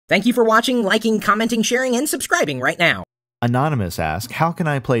Thank you for watching, liking, commenting, sharing, and subscribing right now. Anonymous asks, how can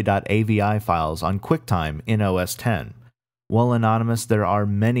I play .avi files on QuickTime in OS X? Well, Anonymous, there are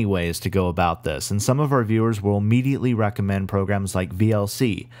many ways to go about this, and some of our viewers will immediately recommend programs like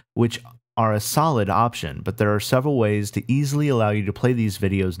VLC, which are a solid option, but there are several ways to easily allow you to play these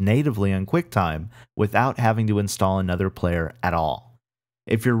videos natively on QuickTime without having to install another player at all.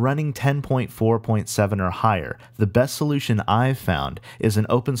 If you're running 10.4.7 or higher, the best solution I've found is an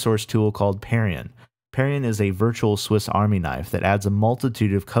open source tool called Parian. Parian is a virtual Swiss Army knife that adds a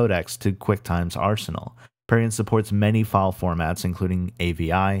multitude of codecs to QuickTime's arsenal. Parian supports many file formats including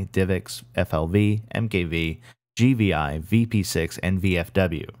AVI, DivX, FLV, MKV, GVI, VP6, and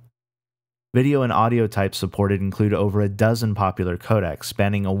VFW. Video and audio types supported include over a dozen popular codecs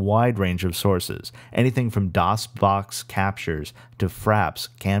spanning a wide range of sources. Anything from DOSBox captures to fraps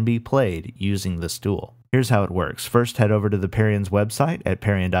can be played using this tool. Here's how it works. First, head over to the Parian's website at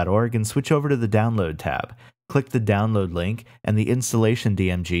parian.org and switch over to the Download tab. Click the download link and the installation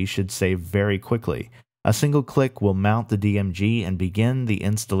DMG should save very quickly. A single click will mount the DMG and begin the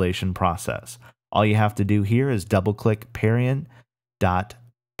installation process. All you have to do here is double-click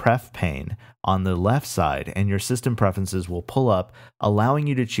parian.prefpane on the left side and your system preferences will pull up, allowing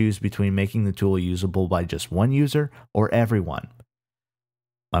you to choose between making the tool usable by just one user or everyone.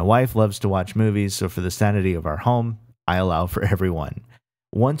 My wife loves to watch movies, so for the sanity of our home, I allow for everyone.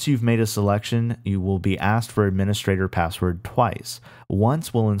 Once you've made a selection, you will be asked for administrator password twice.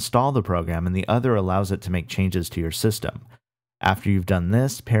 Once will install the program and the other allows it to make changes to your system. After you've done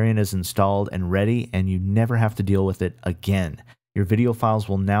this, Parian is installed and ready and you never have to deal with it again. Your video files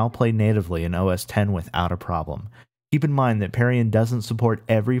will now play natively in OS X without a problem. Keep in mind that Parian doesn't support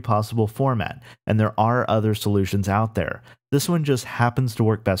every possible format, and there are other solutions out there. This one just happens to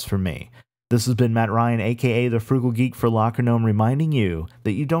work best for me. This has been Matt Ryan, aka the Frugal Geek for Locker Gnome, reminding you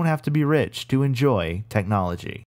that you don't have to be rich to enjoy technology.